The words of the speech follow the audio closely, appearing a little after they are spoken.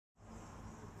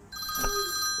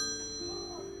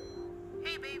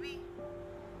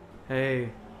Hey,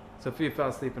 Sophia fell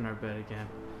asleep in her bed again.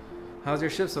 How's your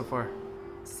shift so far?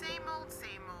 Same old,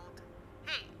 same old.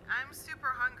 Hey, I'm super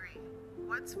hungry.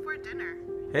 What's for dinner?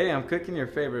 Hey, I'm cooking your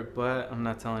favorite, but I'm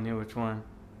not telling you which one.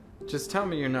 Just tell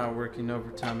me you're not working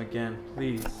overtime again,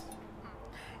 please.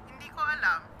 Hindi ko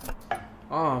alam.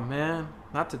 Oh man,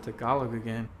 not to Tagalog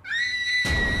again.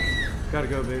 Gotta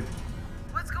go, babe.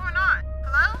 What's going on?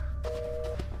 Hello?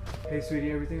 Hey,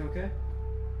 sweetie, everything okay?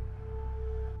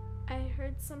 I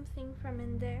heard something from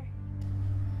in there.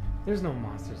 There's no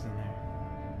monsters in there.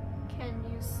 Can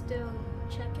you still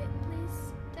check it,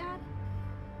 please, Dad?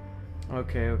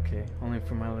 Okay, only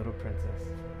for my little princess.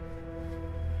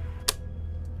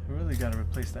 I really gotta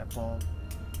replace that bulb.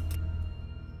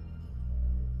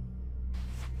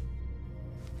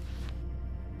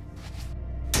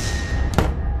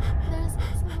 There's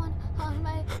someone on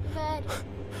my bed.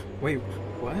 Wait,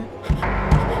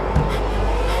 what?